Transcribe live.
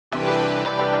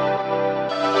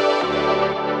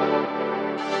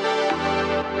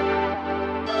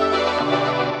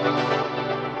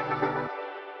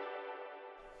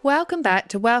Welcome back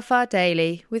to Welfare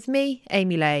Daily with me,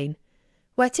 Amy Lane,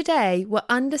 where today we're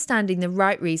understanding the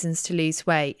right reasons to lose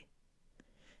weight.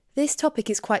 This topic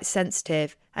is quite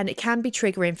sensitive and it can be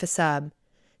triggering for some,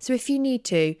 so if you need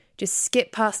to, just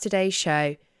skip past today's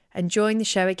show and join the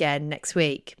show again next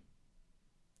week.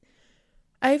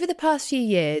 Over the past few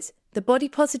years, the body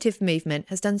positive movement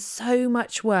has done so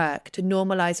much work to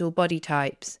normalise all body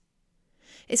types.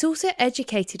 It's also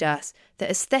educated us that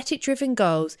aesthetic-driven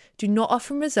goals do not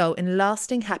often result in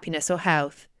lasting happiness or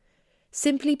health,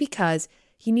 simply because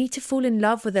you need to fall in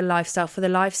love with a lifestyle for the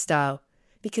lifestyle,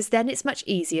 because then it's much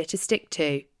easier to stick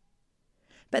to.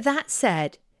 But that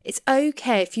said, it's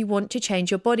okay if you want to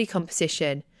change your body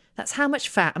composition, that's how much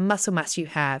fat and muscle mass you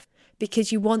have,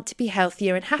 because you want to be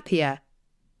healthier and happier.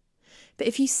 But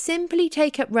if you simply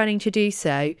take up running to do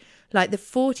so, like the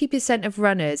 40% of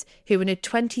runners who in a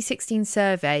 2016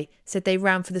 survey said they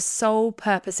ran for the sole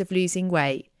purpose of losing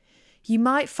weight, you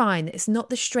might find that it's not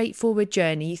the straightforward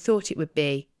journey you thought it would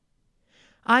be.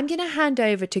 I'm going to hand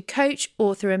over to coach,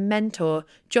 author and mentor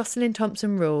Jocelyn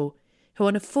Thompson-Rule, who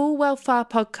on a Full Welfare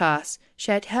podcast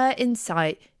shared her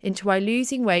insight into why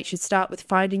losing weight should start with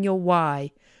finding your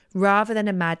why, rather than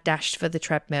a mad dash for the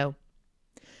treadmill.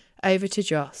 Over to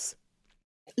Joss.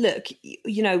 Look,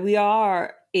 we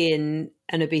are in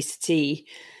an obesity,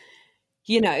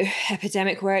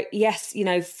 epidemic where, yes,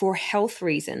 for health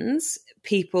reasons,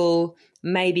 people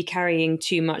may be carrying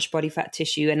too much body fat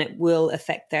tissue and it will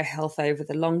affect their health over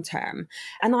the long term.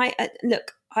 And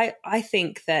I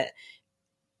think that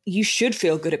you should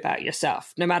feel good about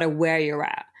yourself, no matter where you're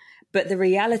at. But the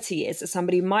reality is that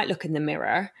somebody might look in the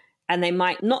mirror and they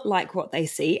might not like what they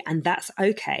see, and that's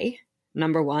okay.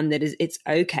 Number one, it's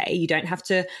okay. You don't have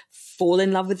to fall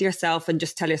in love with yourself and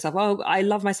just tell yourself, oh, I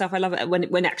love myself, I love it,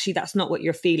 when actually that's not what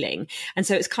you're feeling. And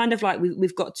so it's kind of like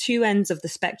we've got two ends of the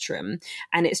spectrum,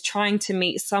 and it's trying to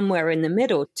meet somewhere in the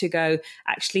middle to go,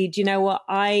 actually, do you know what?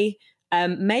 I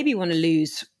maybe want to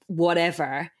lose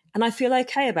whatever, and I feel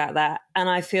okay about that. And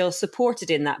I feel supported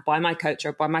in that by my coach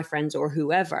or by my friends or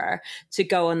whoever to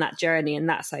go on that journey. And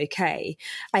that's okay.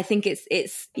 I think it's,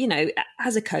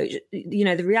 as a coach,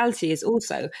 the reality is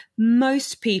also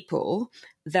most people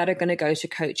that are going to go to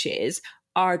coaches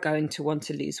are going to want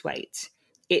to lose weight.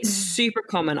 It's super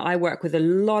common. I work with a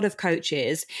lot of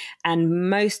coaches, and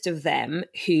most of them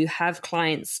who have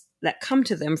clients that come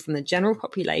to them from the general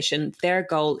population, their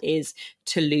goal is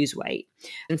to lose weight.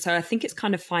 And so I think it's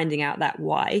kind of finding out that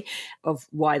why of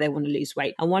why they want to lose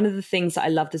weight. And one of the things that I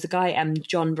love, there's a guy,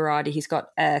 John Berardi, he's got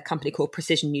a company called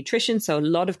Precision Nutrition. So a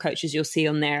lot of coaches you'll see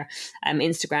on their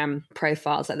Instagram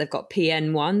profiles that they've got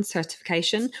PN1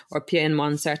 certification or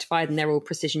PN1 certified, and they're all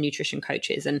precision nutrition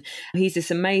coaches. And he's this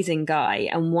amazing guy.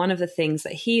 And one of the things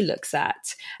that he looks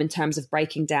at in terms of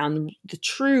breaking down the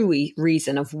true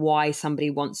reason of why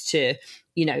somebody wants to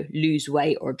lose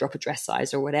weight or drop a dress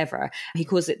size or whatever. He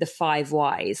calls it the 5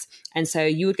 whys. And so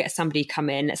you would get somebody come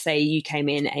in, let's say you came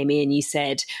in, Amy, and you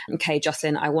said, okay,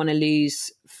 Jocelyn, I want to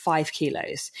lose 5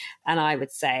 kilos. And I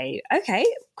would say, okay,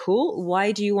 cool.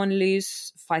 Why do you want to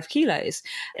lose 5 kilos?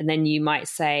 And then you might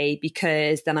say,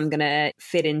 because then I'm going to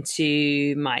fit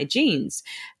into my jeans.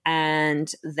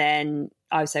 And then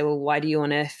I would say, well, why do you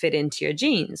want to fit into your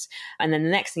jeans? And then the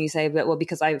next thing you say, well,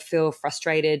 because I feel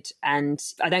frustrated and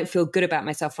I don't feel good about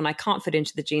myself when I can't fit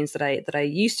into the jeans that I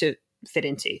used to fit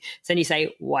into. So then you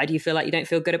say, why do you feel like you don't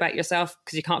feel good about yourself?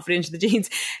 Because you can't fit into the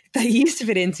jeans that you used to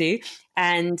fit into.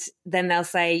 And then they'll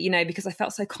say, because I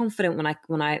felt so confident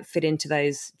when I fit into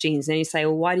those jeans. And then you say,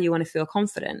 well, why do you want to feel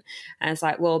confident? And it's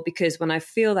like, well, because when I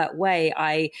feel that way,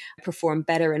 I perform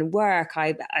better in work.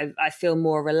 I feel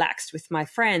more relaxed with my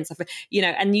friends.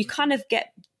 And you kind of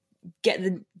get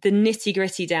the nitty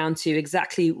gritty down to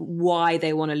exactly why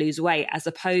they want to lose weight, as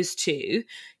opposed to,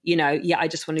 I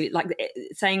just want to, like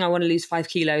saying I want to lose 5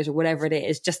 kilos or whatever it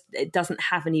is, just, it doesn't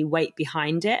have any weight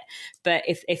behind it. But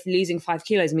if losing 5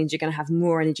 kilos means you're going to have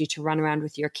more energy to run around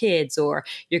with your kids, or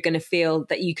you're going to feel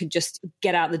that you could just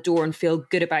get out the door and feel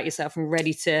good about yourself and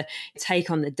ready to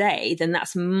take on the day, then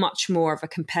that's much more of a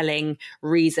compelling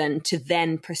reason to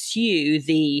then pursue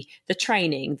the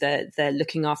training, the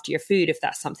looking after your food, if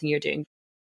that's something you're doing.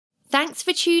 Thanks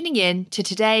for tuning in to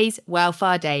today's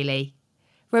Welfare Daily.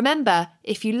 Remember,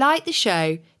 if you like the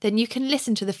show, then you can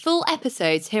listen to the full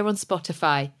episodes here on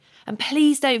Spotify. And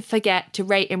please don't forget to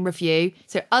rate and review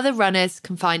so other runners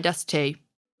can find us too.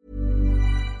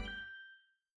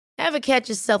 Ever catch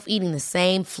yourself eating the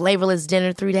same flavorless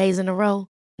dinner 3 days in a row?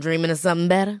 Dreaming of something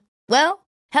better? Well,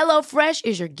 HelloFresh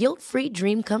is your guilt-free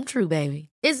dream come true, baby.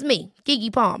 It's me,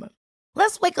 Keke Palmer.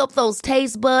 Let's wake up those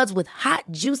taste buds with hot,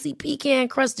 juicy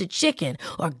pecan-crusted chicken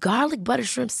or garlic butter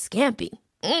shrimp scampi.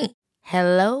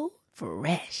 Hello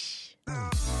Fresh.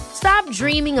 Stop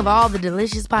dreaming of all the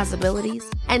delicious possibilities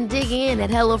and dig in at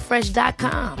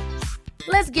HelloFresh.com.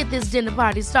 Let's get this dinner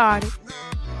party started.